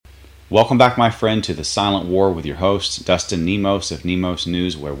Welcome back, my friend, to The Silent War with your host, Dustin Nemos of Nemos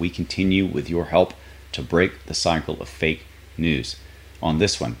News, where we continue with your help to break the cycle of fake news. On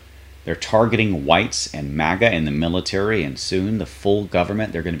this one, they're targeting whites and MAGA in the military, and soon the full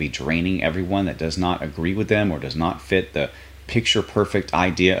government. They're going to be draining everyone that does not agree with them or does not fit the picture-perfect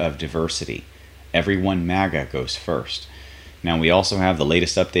idea of diversity. Everyone MAGA goes first. Now, we also have the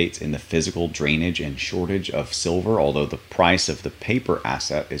latest updates in the physical drainage and shortage of silver. Although the price of the paper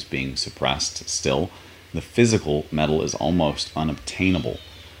asset is being suppressed still, the physical metal is almost unobtainable.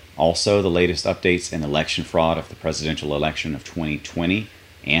 Also, the latest updates in election fraud of the presidential election of 2020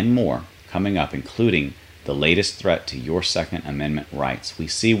 and more coming up, including the latest threat to your Second Amendment rights. We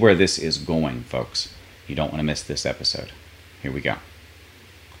see where this is going, folks. You don't want to miss this episode. Here we go.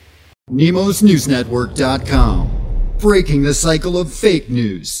 NemosNewsNetwork.com. Breaking the cycle of fake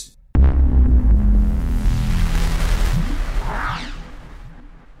news.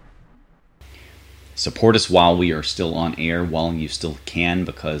 Support us while we are still on air, while you still can,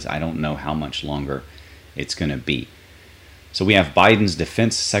 because I don't know how much longer it's going to be. So we have Biden's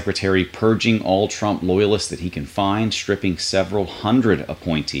defense secretary purging all Trump loyalists that he can find, stripping several hundred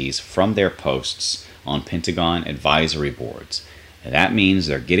appointees from their posts on Pentagon advisory boards. And that means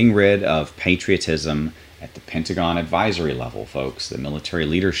they're getting rid of patriotism at the Pentagon advisory level, folks, the military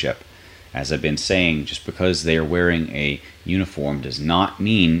leadership. As I've been saying, just because they are wearing a uniform does not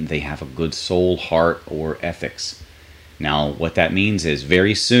mean they have a good soul, heart, or ethics. Now, what that means is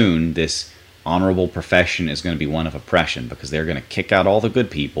very soon this honorable profession is going to be one of oppression, because they're going to kick out all the good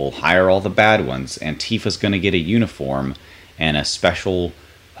people, hire all the bad ones. Antifa's going to get a uniform and a special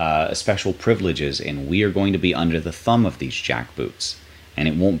privileges, and we are going to be under the thumb of these jackboots. And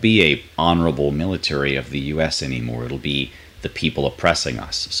it won't be a honorable military of the U.S. anymore. It'll be the people oppressing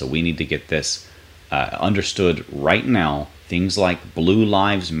us. So we need to get this understood right now. Things like Blue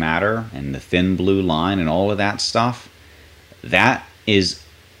Lives Matter and the thin blue line and all of that stuff, that is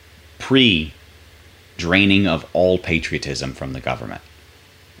pre-draining of all patriotism from the government.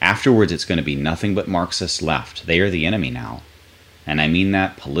 Afterwards, it's going to be nothing but Marxist left. They are the enemy now. And I mean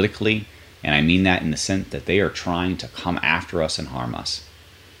that politically, and I mean that in the sense that they are trying to come after us and harm us.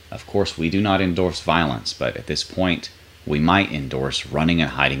 Of course, we do not endorse violence, but at this point, we might endorse running and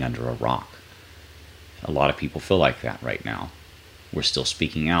hiding under a rock. A lot of people feel like that right now. We're still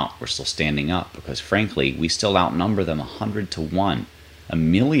speaking out. We're still standing up because, frankly, we still outnumber them 100 to 1,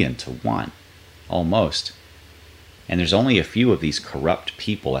 1,000,000 to 1, almost. And there's only a few of these corrupt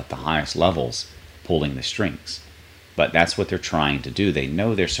people at the highest levels pulling the strings. But that's what they're trying to do. They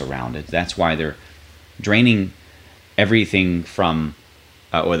know they're surrounded. That's why they're draining everything from,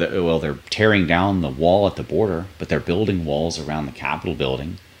 they're tearing down the wall at the border, but they're building walls around the Capitol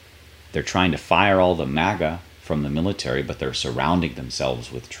building. They're trying to fire all the MAGA from the military, but they're surrounding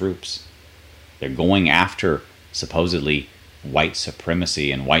themselves with troops. They're going after, supposedly, white supremacy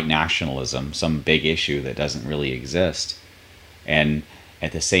and white nationalism, some big issue that doesn't really exist. And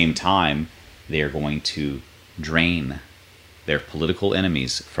at the same time, they are going to drain their political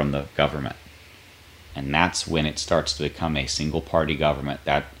enemies from the government. And that's when it starts to become a single party government.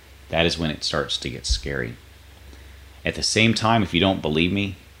 That is when it starts to get scary. At the same time, if you don't believe me,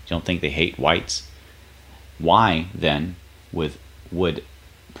 you don't think they hate whites, why then would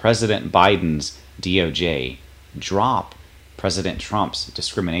President Biden's DOJ drop President Trump's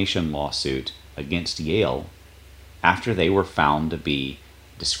discrimination lawsuit against Yale after they were found to be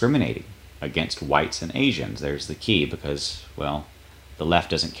discriminating against whites and Asians? There's the key, because, well, the left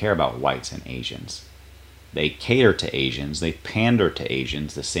doesn't care about whites and Asians. They cater to Asians, they pander to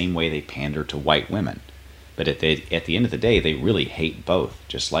Asians the same way they pander to white women. But at the end of the day, they really hate both,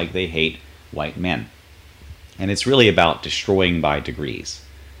 just like they hate white men. And it's really about destroying by degrees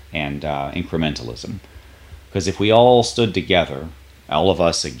and incrementalism. Because if we all stood together, all of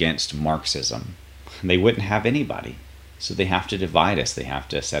us against Marxism, they wouldn't have anybody. So they have to divide us. They have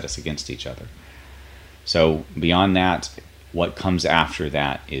to set us against each other. So beyond that, what comes after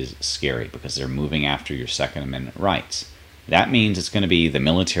that is scary, because they're moving after your Second Amendment rights. That means it's going to be the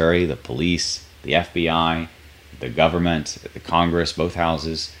military, the police, the FBI, the government, the Congress, both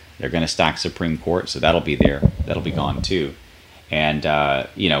houses. They're going to stack Supreme Court, so that'll be there. That'll be gone too. And,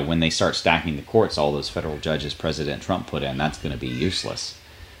 when they start stacking the courts, all those federal judges President Trump put in, that's going to be useless.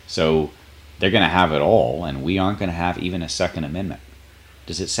 So they're going to have it all, and we aren't going to have even a Second Amendment.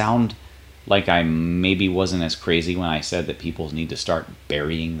 Does it sound like I maybe wasn't as crazy when I said that people need to start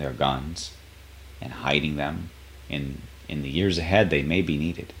burying their guns and hiding them? In the years ahead, they may be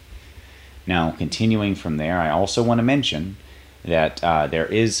needed. Now, continuing from there, I also want to mention that there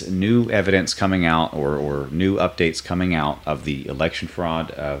is new evidence coming out or new updates coming out of the election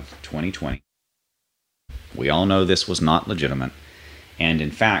fraud of 2020. We all know this was not legitimate. And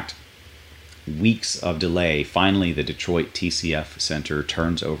in fact, weeks of delay, finally the Detroit TCF Center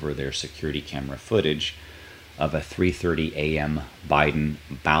turns over their security camera footage of a 3:30 a.m. Biden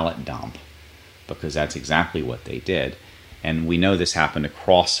ballot dump, because that's exactly what they did. And we know this happened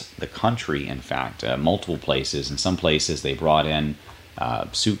across the country, in fact, multiple places. In some places, they brought in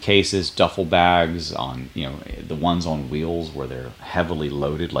suitcases, duffel bags, on the ones on wheels where they're heavily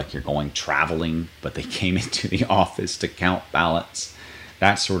loaded, like you're going traveling, but they came into the office to count ballots.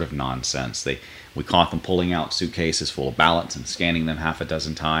 That sort of nonsense. We caught them pulling out suitcases full of ballots and scanning them half a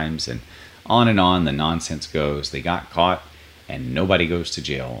dozen times, and on the nonsense goes. They got caught, and nobody goes to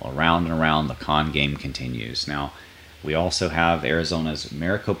jail. Around and around, the con game continues. Now, we also have Arizona's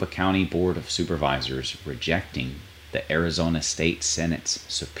Maricopa County Board of Supervisors rejecting the Arizona State Senate's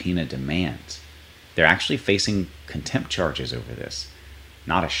subpoena demands. They're actually facing contempt charges over this.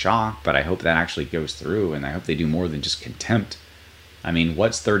 Not a shock, but I hope that actually goes through, and I hope they do more than just contempt. I mean,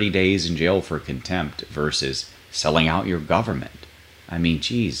 what's 30 days in jail for contempt versus selling out your government? I mean,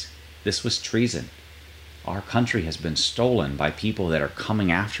 geez, this was treason. Our country has been stolen by people that are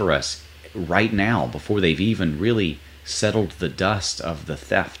coming after us right now before they've even really settled the dust of the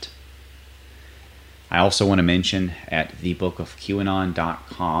theft. I also want to mention at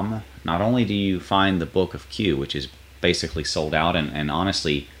thebookofqanon.com, not only do you find the Book of Q, which is basically sold out, and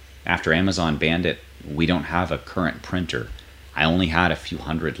honestly, after Amazon banned it, we don't have a current printer. I only had a few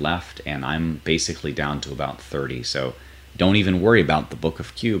hundred left, and I'm basically down to about 30, so don't even worry about the Book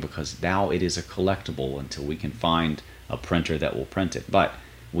of Q, because now it is a collectible until we can find a printer that will print it. But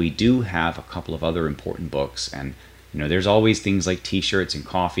we do have a couple of other important books, and there's always things like t-shirts and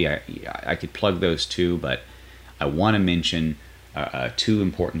coffee. I could plug those too, but I want to mention two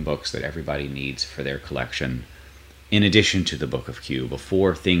important books that everybody needs for their collection, in addition to the Book of Q,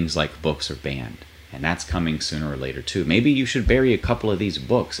 before things like books are banned. And that's coming sooner or later too. Maybe you should bury a couple of these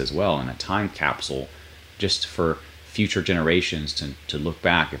books as well in a time capsule, just for future generations to look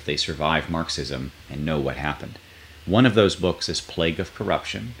back if they survive Marxism and know what happened. One of those books is Plague of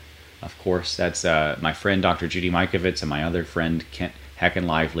Corruption. Of course, that's my friend Dr. Judy Mikovits and my other friend Kent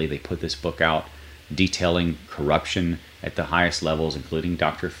Heckenlively. They put this book out detailing corruption at the highest levels, including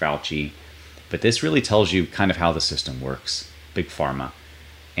Dr. Fauci. But this really tells you kind of how the system works, Big Pharma.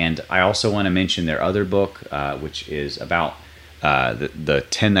 And I also want to mention their other book, which is about the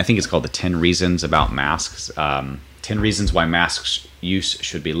 10, I think it's called The 10 Reasons About Masks. 10 Reasons Why Masks Use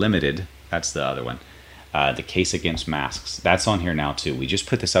Should Be Limited. That's the other one. The Case Against Masks. That's on here now too. We just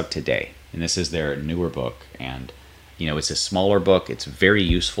put this up today, and this is their newer book. And it's a smaller book. It's very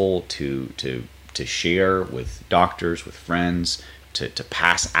useful to share with doctors, with friends, to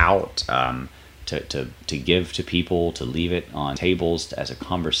pass out, to give to people, to leave it on tables as a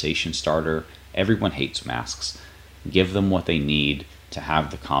conversation starter. Everyone hates masks. Give them what they need to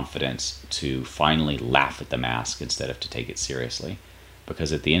have the confidence to finally laugh at the mask instead of to take it seriously.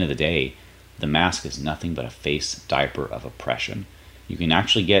 Because at the end of the day, the mask is nothing but a face diaper of oppression. You can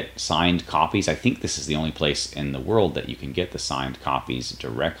actually get signed copies. I think this is the only place in the world that you can get the signed copies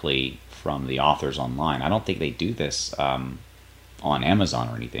directly from the authors online. I don't think they do this on Amazon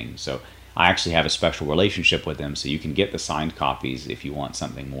or anything. So I actually have a special relationship with them, so you can get the signed copies if you want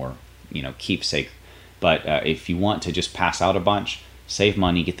something more, keepsake. But if you want to just pass out a bunch, save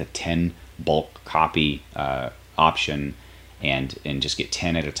money, get the 10 bulk copy option, and just get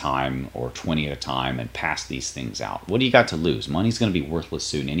 10 at a time or 20 at a time and pass these things out. What do you got to lose? Money's going to be worthless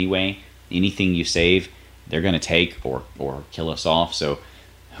soon anyway. Anything you save, they're going to take or kill us off. So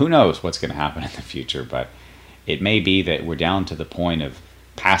who knows what's going to happen in the future, but it may be that we're down to the point of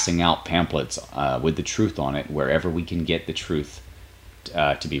passing out pamphlets with the truth on it wherever we can get the truth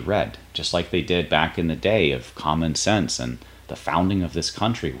to be read, just like they did back in the day of Common Sense and the founding of this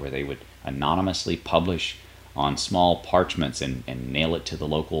country, where they would anonymously publish on small parchments and nail it to the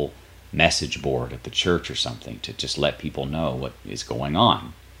local message board at the church or something to just let people know what is going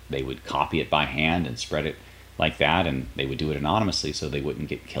on. They would copy it by hand and spread it like that, and they would do it anonymously so they wouldn't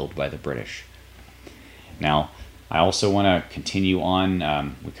get killed by the British. Now, I also want to continue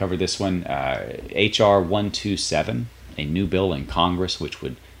on, we covered this one, H.R. 127, a new bill in Congress which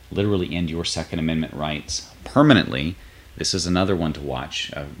would literally end your Second Amendment rights permanently. This is another one to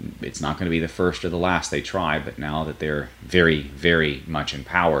watch. It's not going to be the first or the last they try, but now that they're very, very much in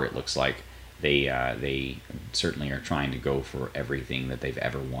power, it looks like they certainly are trying to go for everything that they've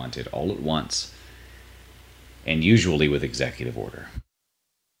ever wanted all at once, and usually with executive order.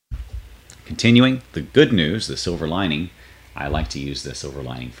 Continuing, the good news, the silver lining, I like to use the silver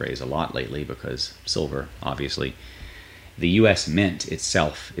lining phrase a lot lately because silver, obviously. The U.S. Mint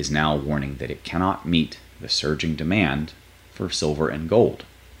itself is now warning that it cannot meet the surging demand for silver and gold.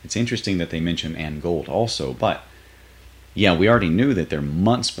 It's interesting that they mention and gold also, but yeah, we already knew that they're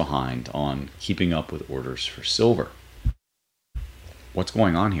months behind on keeping up with orders for silver. What's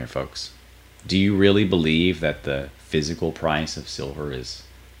going on here, folks? Do you really believe that the physical price of silver is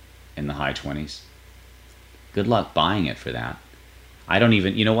in the high 20s? Good luck buying it for that. I don't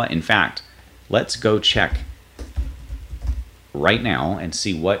even, you know what? In fact, let's go check right now and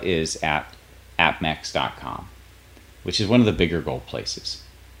see what is at APMEX.com, which is one of the bigger gold places.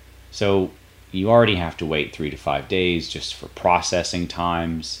 So you already have to wait 3 to 5 days just for processing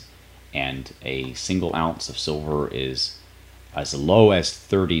times, and a single ounce of silver is as low as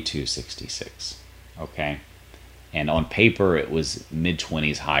 32.66. Okay, and on paper it was mid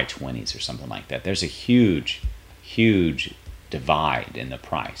 20s, high 20s, or something like that. There's a huge divide in the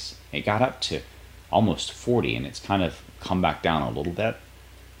price. It got up to almost 40, and it's kind of come back down a little bit,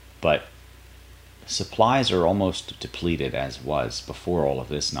 but supplies are almost depleted as was before all of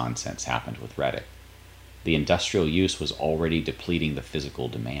this nonsense happened with Reddit. The industrial use was already depleting the physical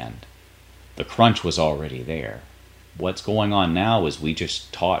demand. The crunch was already there. What's going on now is we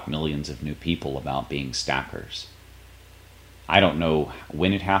just taught millions of new people about being stackers. I don't know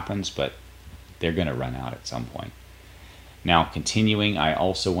when it happens, but they're going to run out at some point. Now, continuing, I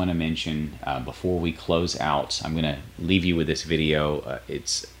also want to mention, before we close out, I'm going to leave you with this video.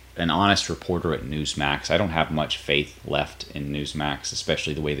 It's an honest reporter at Newsmax. I don't have much faith left in Newsmax,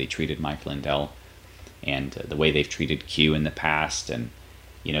 especially the way they treated Mike Lindell and the way they've treated Q in the past. And,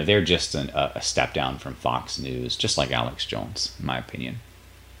 you know, they're just a step down from Fox News, just like Alex Jones, in my opinion.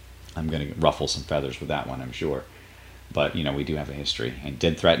 I'm going to ruffle some feathers with that one, I'm sure. But, you know, we do have a history, and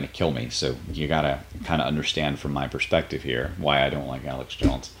did threaten to kill me, so you got to kind of understand from my perspective here why I don't like Alex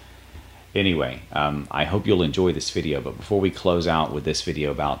Jones. Anyway, I hope you'll enjoy this video, but before we close out with this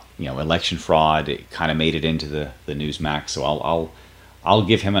video about, you know, election fraud, it kind of made it into the Newsmax, so I'll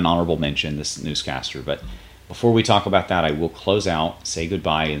give him an honorable mention, this newscaster. But before we talk about that, I will close out, say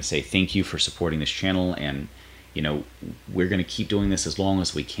goodbye, and say thank you for supporting this channel. And, you know, we're going to keep doing this as long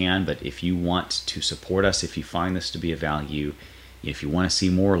as we can, but if you want to support us, if you find this to be of value, if you want to see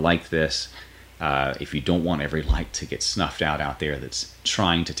more like this, if you don't want every light to get snuffed out there that's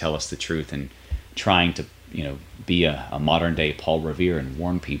trying to tell us the truth and trying to, you know, be a modern day Paul Revere and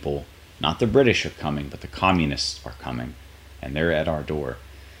warn people, not the British are coming, but the communists are coming, and they're at our door.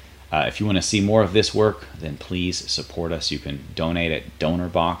 If you want to see more of this work, then please support us. You can donate at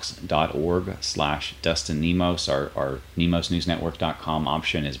donorbox.org/DustinNemos. Our NemosNewsNetwork.com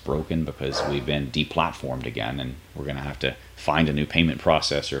option is broken because we've been deplatformed again, and we're going to have to find a new payment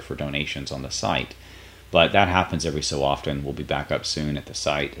processor for donations on the site. But that happens every so often. We'll be back up soon at the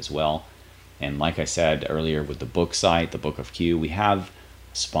site as well. And like I said earlier with the book site, the Book of Q, we have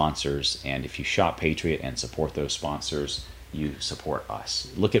sponsors, and if you shop Patriot and support those sponsors, you support us.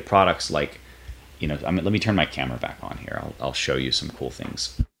 Look at products like, you know, let me turn my camera back on here. I'll show you some cool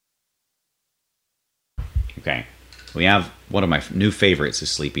things. Okay, we have one of my new favorites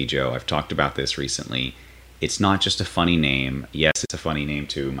is Sleepy Joe. I've talked about this recently. It's not just a funny name. Yes, it's a funny name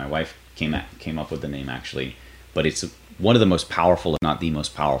too. My wife came up with the name actually, but it's one of the most powerful, if not the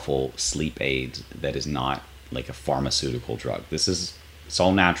most powerful, sleep aids that is not like a pharmaceutical drug. It's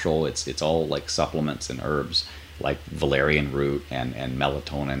all natural. It's all like supplements and herbs, like valerian root and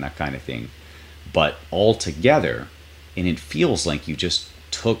melatonin, that kind of thing, but all together, and it feels like you just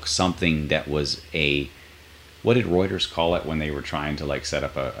took something that was what did Reuters call it when they were trying to like set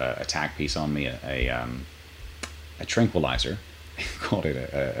up a attack piece on me, a tranquilizer. Called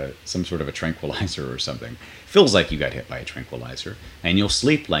it some sort of a tranquilizer or something. Feels like you got hit by a tranquilizer, and you'll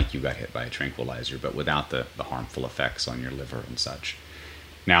sleep like you got hit by a tranquilizer, but without the harmful effects on your liver and such.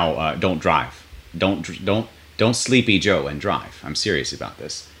 Now, don't drive. Don't Sleepy Joe and drive. I'm serious about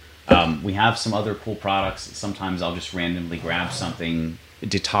this. We have some other cool products. Sometimes I'll just randomly grab something.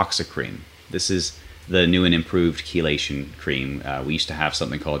 Detoxicream. This is the new and improved chelation cream. We used to have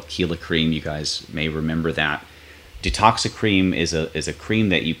something called Chela Cream. You guys may remember that. Detoxicream is a cream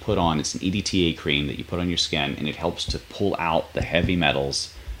that you put on. It's an EDTA cream that you put on your skin, and it helps to pull out the heavy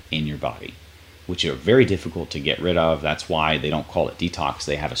metals in your body, which are very difficult to get rid of. That's why they don't call it detox.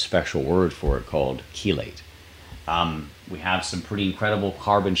 They have a special word for it called chelate. We have some pretty incredible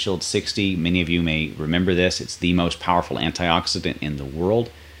Carbon Shield 60. Many of you may remember this. It's the most powerful antioxidant in the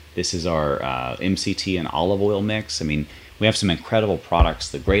world. This is our MCT and olive oil mix. I mean, we have some incredible products.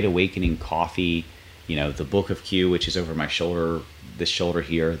 The Great Awakening coffee, the Book of Q, which is over my shoulder, this shoulder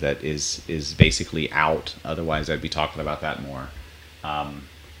here, that is basically out. Otherwise, I'd be talking about that more,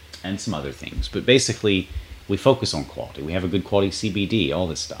 and some other things. But basically, we focus on quality. We have a good quality CBD, all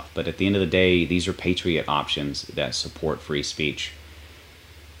this stuff. But at the end of the day, these are Patriot options that support free speech.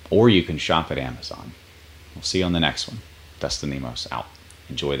 Or you can shop at Amazon. We'll see you on the next one. Dustin Nemos out.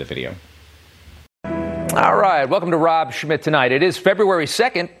 Enjoy the video. All right, welcome to Rob Schmidt Tonight. It is February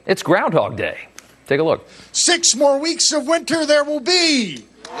 2nd. It's Groundhog Day. Take a look. 6 more weeks of winter there will be.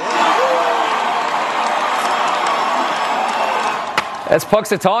 That's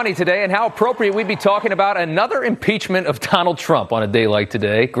Punxsutawney today, and how appropriate we'd be talking about another impeachment of Donald Trump on a day like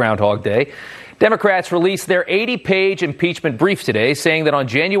today, Groundhog Day. Democrats released their 80-page impeachment brief today, saying that on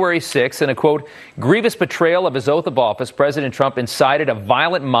January 6th, in a, quote, grievous betrayal of his oath of office, President Trump incited a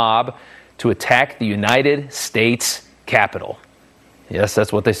violent mob to attack the United States Capitol. Yes,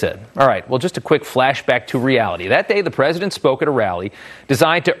 that's what they said. All right, well, just a quick flashback to reality. That day, the president spoke at a rally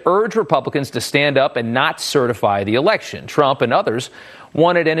designed to urge Republicans to stand up and not certify the election. Trump and others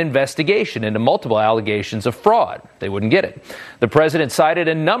wanted an investigation into multiple allegations of fraud. They wouldn't get it. The president cited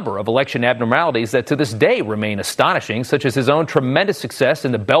a number of election abnormalities that to this day remain astonishing, such as his own tremendous success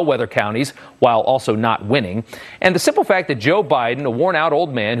in the bellwether counties while also not winning, and the simple fact that Joe Biden, a worn-out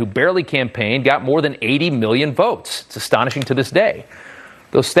old man who barely campaigned, got more than 80 million votes. It's astonishing to this day.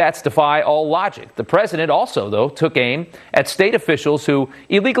 Those stats defy all logic. The president also, though, took aim at state officials who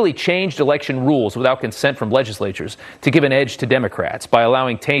illegally changed election rules without consent from legislatures to give an edge to Democrats by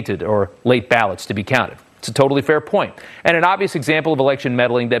allowing tainted or late ballots to be counted. It's a totally fair point, and an obvious example of election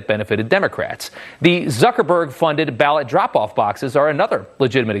meddling that benefited Democrats. The Zuckerberg-funded ballot drop-off boxes are another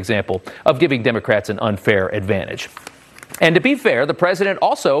legitimate example of giving Democrats an unfair advantage. And to be fair, the president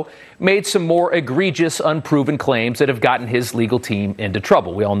also made some more egregious, unproven claims that have gotten his legal team into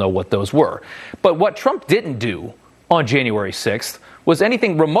trouble. We all know what those were. But what Trump didn't do on January 6th was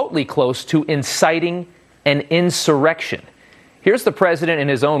anything remotely close to inciting an insurrection. Here's the president in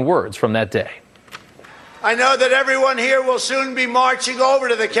his own words from that day. I know that everyone here will soon be marching over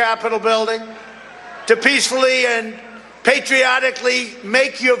to the Capitol building to peacefully and patriotically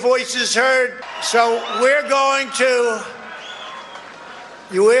make your voices heard. So we're going to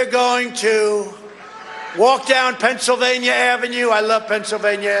walk down Pennsylvania Avenue. I love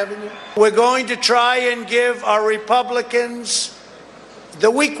Pennsylvania Avenue. We're going to try and give our Republicans,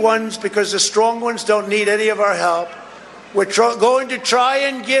 the weak ones, because the strong ones don't need any of our help. We're going to try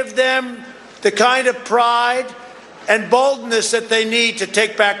and give them the kind of pride and boldness that they need to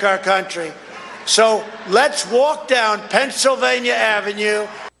take back our country. So let's walk down Pennsylvania Avenue.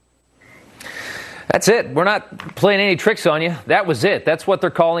 That's it. We're not playing any tricks on you. That was it. That's what they're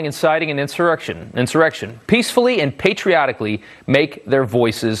calling inciting an insurrection. Peacefully and patriotically make their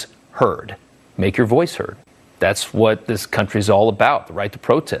voices heard. Make your voice heard. That's what this country's all about, the right to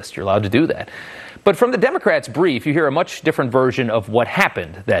protest. You're allowed to do that. But from the Democrats' brief, you hear a much different version of what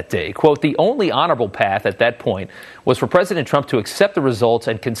happened that day. Quote, the only honorable path at that point was for President Trump to accept the results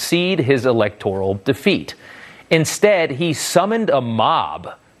and concede his electoral defeat. Instead, he summoned a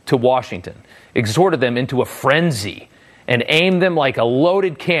mob to Washington, exhorted them into a frenzy, and aimed them like a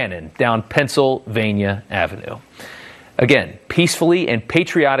loaded cannon down Pennsylvania Avenue. Again, peacefully and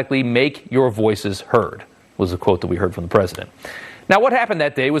patriotically make your voices heard, was the quote that we heard from the president. Now, what happened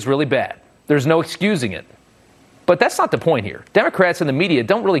that day was really bad. There's no excusing it. But that's not the point here. Democrats and the media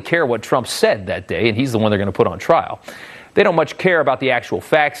don't really care what Trump said that day, and he's the one they're going to put on trial. They don't much care about the actual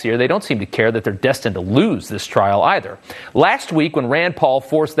facts here. They don't seem to care that they're destined to lose this trial either. Last week, when Rand Paul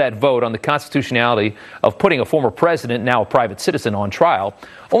forced that vote on the constitutionality of putting a former president, now a private citizen, on trial,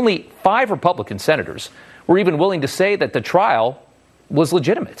 only 5 Republican senators were even willing to say that the trial was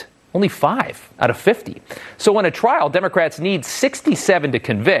legitimate. Only 5 out of 50. So in a trial, Democrats need 67 to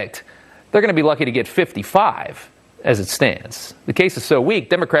convict. They're going to be lucky to get 55 as it stands. The case is so weak,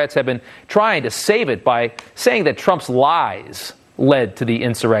 Democrats have been trying to save it by saying that Trump's lies led to the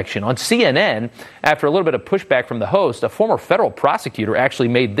insurrection. On CNN, after a little bit of pushback from the host, a former federal prosecutor actually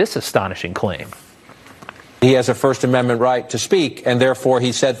made this astonishing claim. He has a First Amendment right to speak, and therefore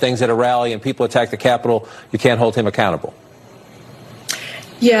he said things at a rally and people attack the Capitol. You can't hold him accountable.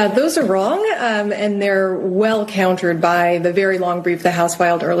 Yeah, those are wrong, and they're well countered by the very long brief the House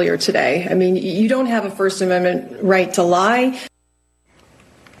filed earlier today. I mean, you don't have a First Amendment right to lie.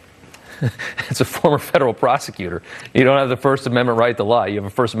 It's a former federal prosecutor. You don't have the First Amendment right to lie. You have a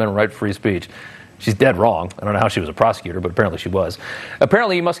First Amendment right to free speech. She's dead wrong. I don't know how she was a prosecutor, but apparently she was.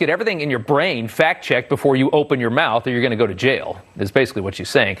 Apparently, you must get everything in your brain fact-checked before you open your mouth, or you're going to go to jail, is basically what she's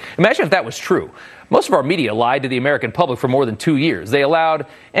saying. Imagine if that was true. Most of our media lied to the American public for more than 2 years. They allowed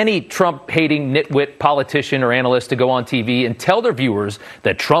any Trump-hating nitwit politician or analyst to go on TV and tell their viewers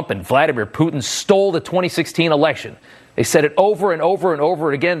that Trump and Vladimir Putin stole the 2016 election. They said it over and over and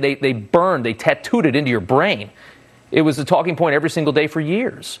over again. They tattooed it into your brain. It was a talking point every single day for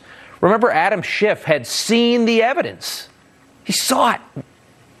years. Remember, Adam Schiff had seen the evidence. He saw it. It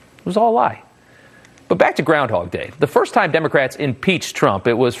was all a lie. But back to Groundhog Day. The first time Democrats impeached Trump,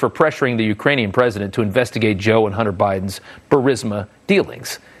 it was for pressuring the Ukrainian president to investigate Joe and Hunter Biden's Burisma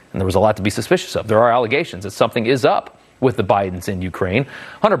dealings. And there was a lot to be suspicious of. There are allegations that something is up with the Bidens in Ukraine.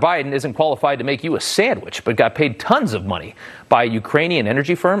 Hunter Biden isn't qualified to make you a sandwich, but got paid tons of money by a Ukrainian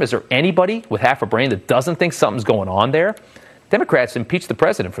energy firm. Is there anybody with half a brain that doesn't think something's going on there? Democrats impeached the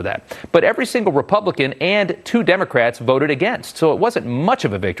president for that. But every single Republican and 2 Democrats voted against. So it wasn't much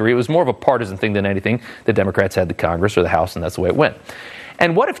of a victory. It was more of a partisan thing than anything. The Democrats had the Congress or the House, and that's the way it went.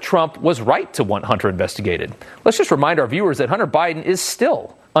 And what if Trump was right to want Hunter investigated? Let's just remind our viewers that Hunter Biden is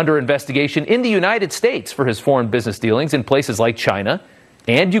still under investigation in the United States for his foreign business dealings in places like China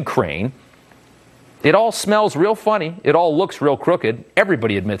and Ukraine. It all smells real funny. It all looks real crooked.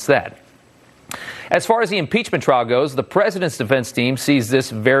 Everybody admits that. As far as the impeachment trial goes, the president's defense team sees this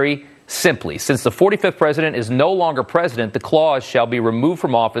very simply. Since the 45th president is no longer president, the clause shall be removed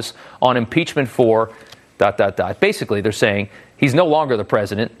from office on impeachment for ... Basically, they're saying he's no longer the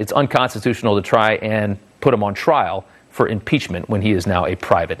president. It's unconstitutional to try and put him on trial for impeachment when he is now a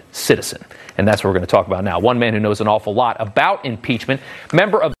private citizen. And that's what we're going to talk about now. One man who knows an awful lot about impeachment, member of